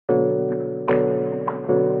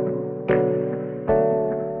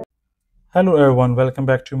Hello everyone, welcome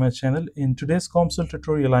back to my channel. In today's COMSOL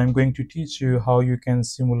tutorial, I'm going to teach you how you can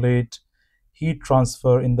simulate heat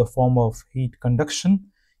transfer in the form of heat conduction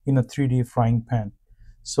in a 3D frying pan.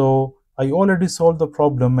 So I already solved the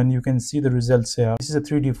problem and you can see the results here. This is a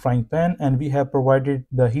 3D frying pan and we have provided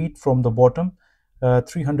the heat from the bottom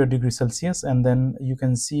 300 degrees Celsius, and then you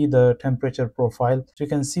can see the temperature profile. So you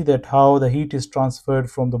can see that how the heat is transferred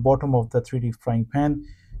from the bottom of the 3D frying pan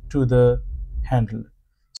to the handle.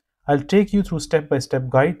 I'll take you through step-by-step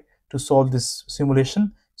guide to solve this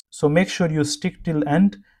simulation. So make sure you stick till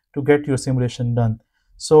end to get your simulation done.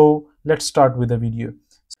 So let's start with the video.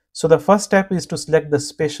 So the first step is to select the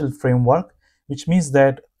spatial framework, which means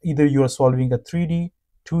that either you are solving a 3D,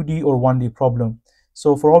 2D or 1D problem.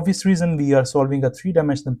 So for obvious reason, we are solving a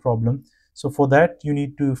three-dimensional problem. So for that, you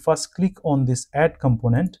need to first click on this add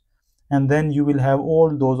component, and then you will have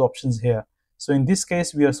all those options here. So in this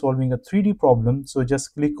case, we are solving a 3D problem. So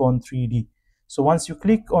just click on 3D. So once you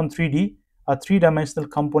click on 3D, a three-dimensional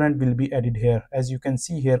component will be added here. As you can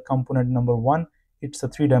see here, component number 1, it's a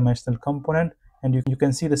three-dimensional component, and you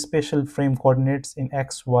can see the spatial frame coordinates in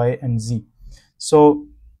X, Y, and Z. So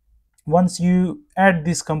once you add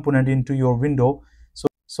this component into your window,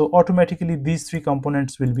 so automatically these three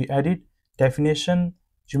components will be added: definition,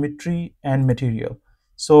 geometry, and material.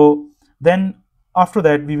 So then after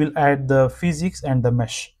that, we will add the physics and the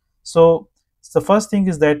mesh. So the first thing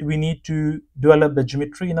is that we need to develop the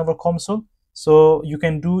geometry in our COMSOL. So you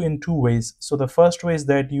can do in two ways. So the first way is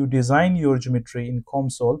that you design your geometry in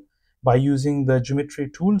COMSOL by using the geometry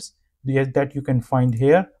tools that you can find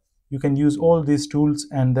here. You can use all these tools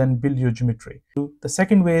and then build your geometry. The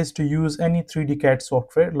second way is to use any 3D CAD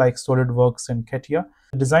software like SolidWorks and CATIA.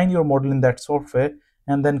 Design your model in that software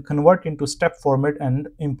and then convert into step format and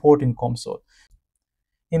import in COMSOL.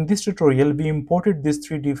 In this tutorial, we imported this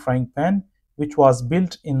 3D frying pan, which was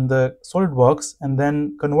built in the SolidWorks, and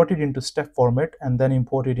then converted into step format and then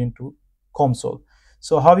imported into COMSOL.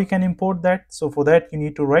 So how we can import that? So for that, you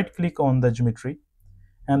need to right click on the geometry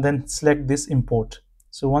and then select this import.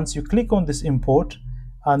 So once you click on this import,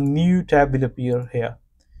 a new tab will appear here.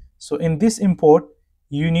 So in this import,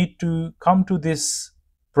 you need to come to this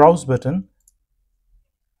browse button,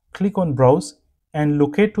 click on browse, and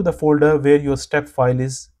locate to the folder where your step file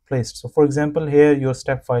is placed. So for example, here your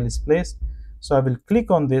step file is placed. So I will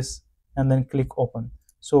click on this and then click open.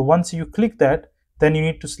 So once you click that, then you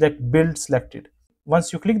need to select build selected.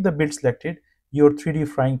 Once you click the build selected, your 3D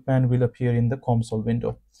frying pan will appear in the COMSOL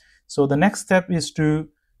window. So the next step is to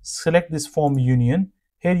select this form union.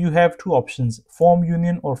 Here you have two options, form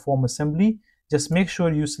union or form assembly. Just make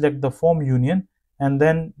sure you select the form union, and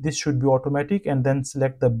then this should be automatic, and then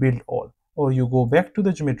select the build all, or you go back to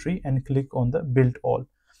the geometry and click on the build all,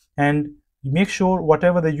 and make sure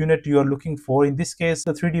whatever the unit you are looking for. In this case,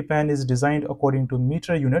 the 3D pan is designed according to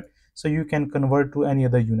meter unit, so you can convert to any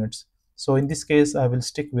other units. So in this case, I will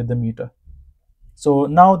stick with the meter. So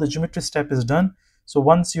now the geometry step is done. So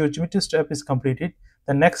once your geometry step is completed,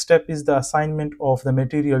 the next step is the assignment of the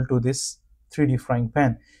material to this 3D frying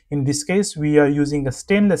pan. In this case, we are using a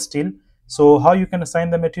stainless steel. So how you can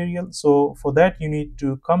assign the material? So for that, you need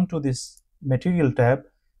to come to this material tab,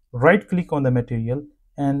 right click on the material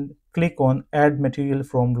and click on add material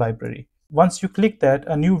from library. Once you click that,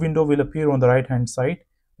 a new window will appear on the right hand side,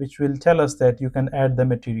 which will tell us that you can add the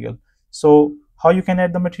material. So how you can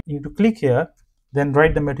add the material? You need to click here, then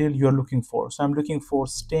write the material you are looking for. So I'm looking for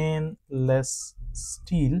stainless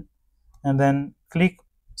steel, and then click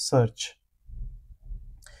search.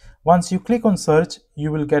 Once you click on search,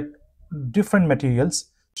 you will get different materials.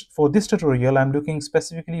 For this tutorial, I'm looking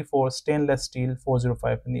specifically for stainless steel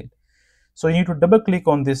 405 anneal. So you need to double click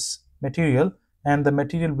on this material, and the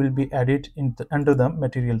material will be added under the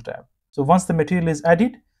material tab. So once the material is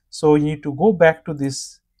added, so you need to go back to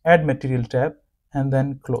this add material tab and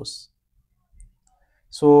then close.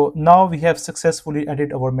 So now we have successfully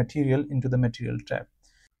added our material into the material tab.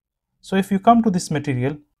 So if you come to this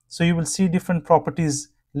material, so you will see different properties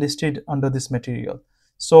listed under this material.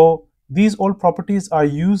 So these all properties are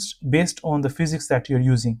used based on the physics that you're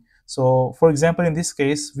using. So for example, in this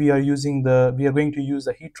case, we are going to use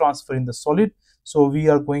the heat transfer in the solid. So we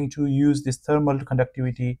are going to use this thermal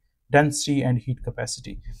conductivity, density, and heat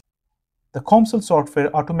capacity. The COMSOL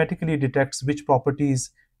software automatically detects which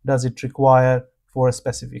properties does it require for a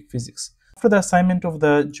specific physics. After the assignment of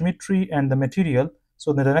the geometry and the material,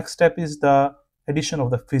 so the next step is the addition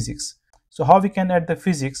of the physics. So how we can add the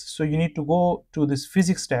physics? So you need to go to this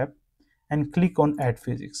physics tab and click on add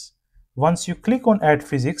physics. Once you click on add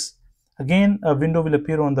physics, again a window will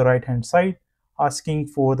appear on the right hand side asking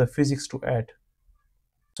for the physics to add.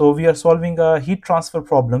 So we are solving a heat transfer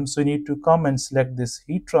problem. So you need to come and select this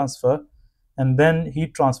heat transfer and then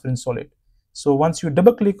heat transfer in solid. So once you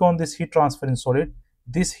double click on this heat transfer in solid,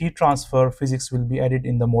 this heat transfer physics will be added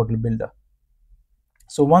in the model builder.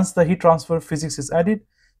 So once the heat transfer physics is added,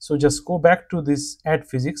 so just go back to this add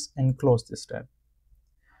physics and close this tab.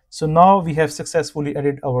 So now we have successfully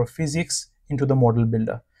added our physics into the model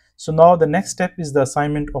builder. So now the next step is the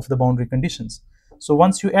assignment of the boundary conditions. So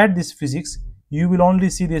once you add this physics, you will only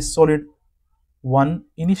see this solid 1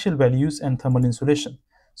 initial values and thermal insulation.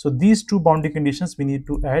 So these two boundary conditions we need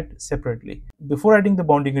to add separately. Before adding the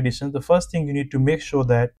boundary conditions, the first thing you need to make sure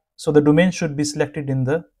that, so the domain should be selected in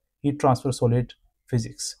the heat transfer solid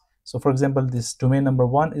physics. So for example, this domain number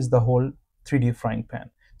 1 is the whole 3D frying pan.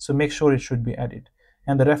 So make sure it should be added.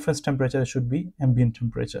 And the reference temperature should be ambient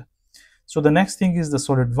temperature. So the next thing is the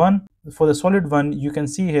solid 1. For the solid 1, you can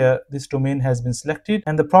see here this domain has been selected,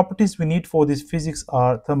 and the properties we need for this physics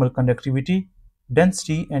are thermal conductivity,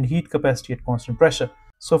 density, and heat capacity at constant pressure.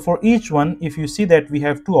 So for each one, if you see that we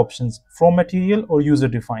have two options, from material or user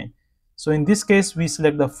defined. So in this case, we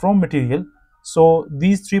select the from material. So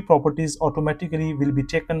these three properties automatically will be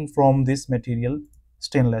taken from this material,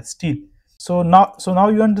 stainless steel. So now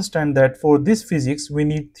you understand that for this physics, we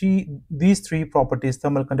need these three properties: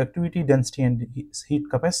 thermal conductivity, density, and heat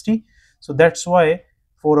capacity. So that's why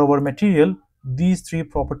for our material, these three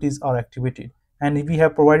properties are activated. And we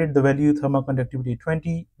have provided the value thermal conductivity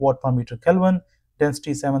 20 watt per meter Kelvin,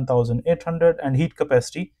 density 7800, and heat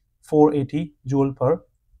capacity 480 joule per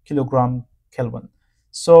kilogram Kelvin.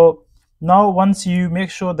 So now once you make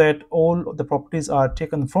sure that all the properties are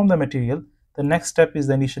taken from the material, the next step is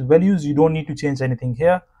the initial values. You don't need to change anything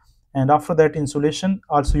here. And after that, insulation,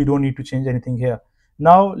 also you don't need to change anything here.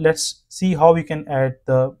 Now let's see how we can add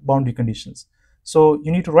the boundary conditions. So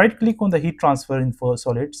you need to right click on the heat transfer in for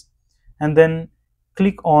solids and then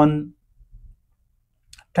click on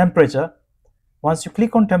temperature. Once you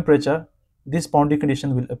click on temperature, this boundary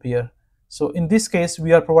condition will appear. So in this case,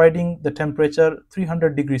 we are providing the temperature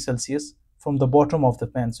 300 degrees Celsius from the bottom of the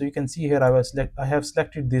pan. So you can see here I have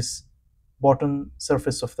selected this bottom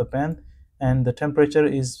surface of the pan, and the temperature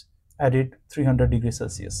is added 300 degrees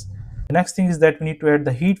Celsius. The next thing is that we need to add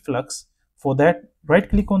the heat flux. For that, right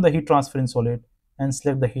click on the heat transfer in solid and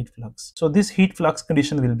select the heat flux. So this heat flux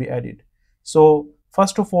condition will be added. So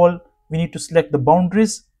first of all, we need to select the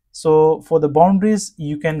boundaries. So for the boundaries,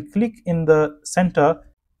 you can click in the center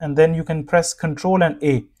and then you can press Ctrl and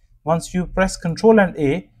A. Once you press Ctrl and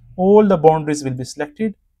A, all the boundaries will be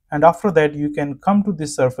selected. And after that, you can come to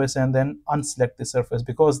this surface and then unselect the surface,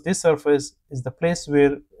 because this surface is the place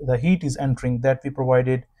where the heat is entering that we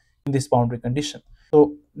provided in this boundary condition.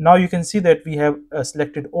 So now you can see that we have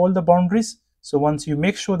selected all the boundaries. So once you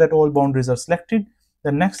make sure that all boundaries are selected,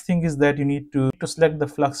 the next thing is that you need to select the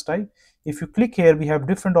flux type. If you click here, we have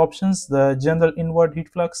different options: the general inward heat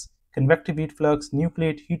flux, convective heat flux,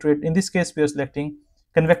 nucleate heat rate. In this case, we are selecting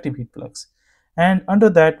convective heat flux. And under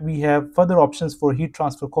that, we have further options for heat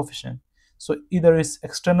transfer coefficient. So either is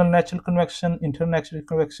external natural convection, internal natural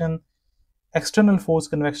convection, external force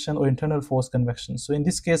convection, or internal force convection. So in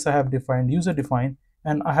this case, I have defined user defined,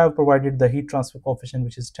 and I have provided the heat transfer coefficient,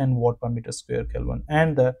 which is 10 watt per meter square Kelvin.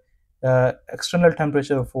 And the external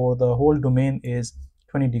temperature for the whole domain is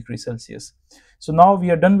 20 degrees Celsius. So now we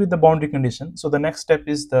are done with the boundary condition. So the next step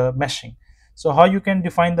is the meshing. So how you can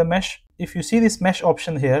define the mesh? If you see this mesh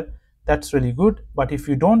option here, that's really good. But if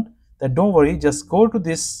you don't, then don't worry, just go to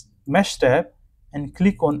this mesh tab and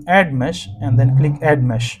click on add mesh and then click add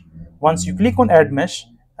mesh. Once you click on add mesh,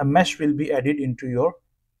 a mesh will be added into your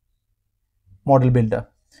model builder.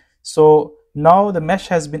 So now the mesh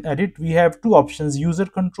has been added. We have two options: user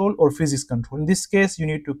control or physics control. In this case, you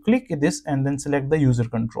need to click this and then select the user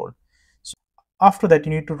control. So after that,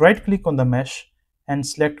 you need to right click on the mesh and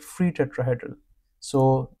select free tetrahedral.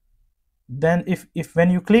 So then if when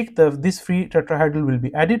you click, this free tetrahedral will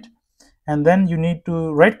be added, and then you need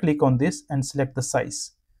to right click on this and select the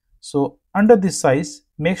size. So under this size,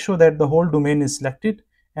 make sure that the whole domain is selected,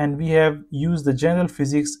 and we have used the general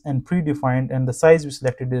physics and predefined, and the size we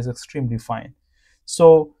selected is extremely fine.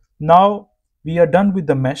 So now we are done with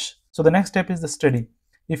the mesh. So the next step is the study.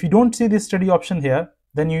 If you don't see this study option here,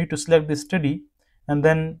 then you need to select this study and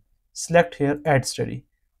then select here add study.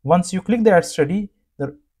 Once you click the add study,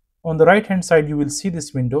 on the right hand side you will see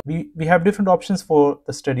this window. We have different options for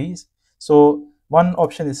the studies. So one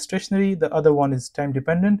option is stationary, the other one is time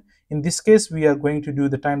dependent. In this case, we are going to do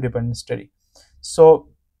the time dependent study. So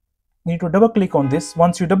you need to double click on this.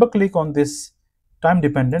 Once you double click on this time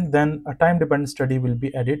dependent, then a time dependent study will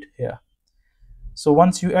be added here. So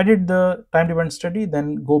once you edit the time dependent study,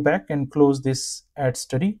 then go back and close this add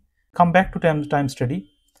study. Come back to time study.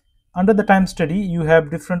 Under the time study, you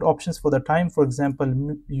have different options for the time. For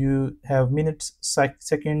example, you have minutes,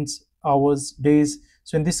 seconds, hours, days.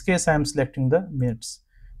 So in this case, I am selecting the minutes.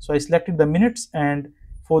 So I selected the minutes, and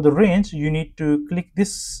for the range, you need to click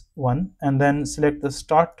this one and then select the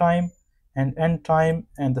start time and end time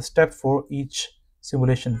and the step for each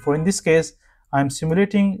simulation. For in this case, I'm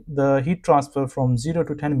simulating the heat transfer from 0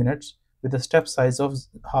 to 10 minutes with a step size of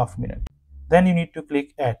half minute. Then you need to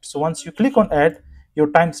click add. So once you click on add, your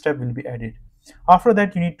time step will be added. After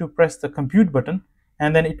that, you need to press the compute button,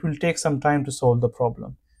 and then it will take some time to solve the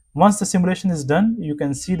problem. Once the simulation is done, you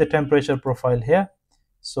can see the temperature profile here.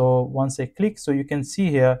 So once I click, so you can see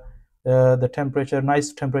here the temperature,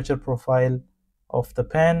 nice temperature profile of the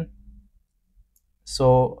pan.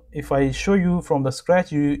 So if I show you from the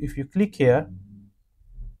scratch, if you click here,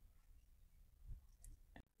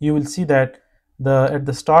 you will see that at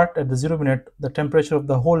the start, at the 0 minute, the temperature of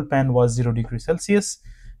the whole pan was 0 degrees Celsius.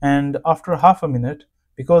 And after half a minute,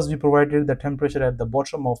 because we provided the temperature at the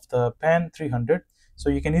bottom of the pan 300, so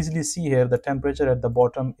you can easily see here the temperature at the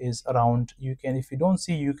bottom is around, you can, if you don't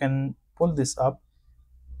see, you can pull this up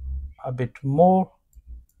a bit more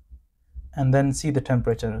and then see the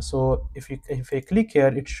temperature. So if I click here,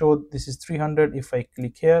 it shows this is 300. If I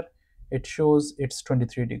click here, it shows it's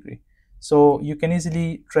 23 degree. So you can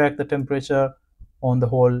easily track the temperature on the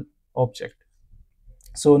whole object.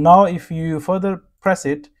 So now if you further press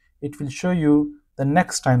it, it will show you the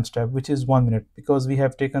next time step, which is 1 minute, because we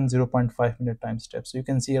have taken 0.5 minute time step. So you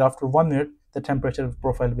can see after 1 minute, the temperature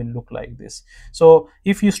profile will look like this. So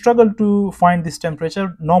if you struggle to find this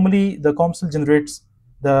temperature, normally the COMSOL generates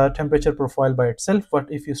the temperature profile by itself. But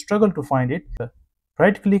if you struggle to find it,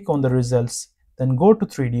 right click on the results, then go to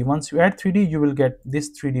 3D. Once you add 3D, you will get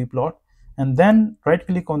this 3D plot, and then right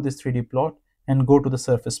click on this 3D plot and go to the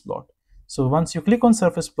surface plot. So once you click on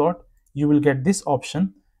surface plot, you will get this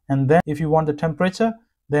option. And then if you want the temperature,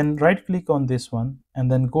 then right click on this one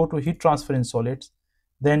and then go to heat transfer in solids.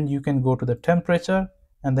 Then you can go to the temperature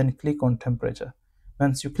and then click on temperature.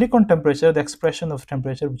 Once you click on temperature, the expression of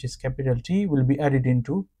temperature, which is capital T, will be added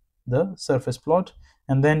into the surface plot.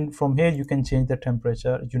 And then from here, you can change the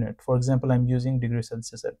temperature unit. For example, I'm using degree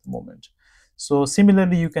Celsius at the moment. So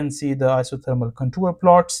similarly, you can see the isothermal contour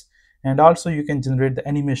plots, and also you can generate the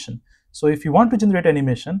animation. So if you want to generate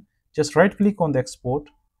animation, just right click on the export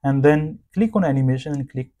and then click on animation and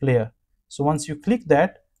click player. So once you click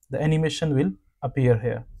that, the animation will appear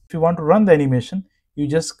here. If you want to run the animation, you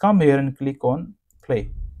just come here and click on play.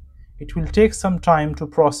 It will take some time to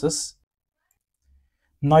process.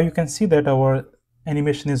 Now you can see that our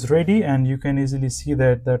animation is ready, and you can easily see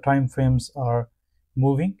that the time frames are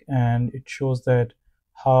moving, and it shows that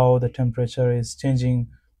how the temperature is changing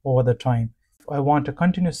over the time. If I want a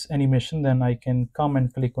continuous animation, then I can come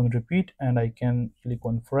and click on repeat, and I can click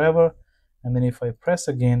on forever. And then if I press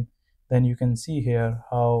again, then you can see here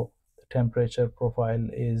how the temperature profile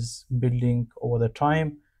is building over the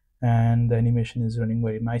time, and the animation is running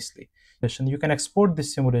very nicely. You can export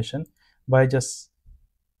this simulation by just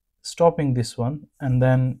stopping this one and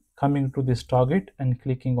then coming to this target and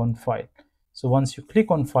clicking on file. So once you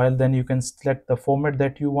click on file, then you can select the format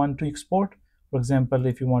that you want to export. For example,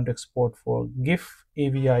 if you want to export for GIF,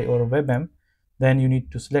 AVI, or WebM, then you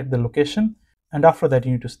need to select the location, and after that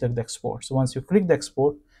you need to select the export. So once you click the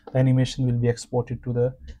export, the animation will be exported to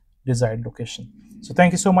the desired location. So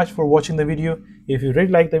thank you so much for watching the video. If you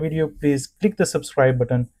really like the video, please click the subscribe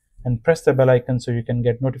button and press the bell icon so you can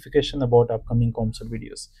get notification about upcoming COMSOL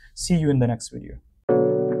videos. See you in the next video.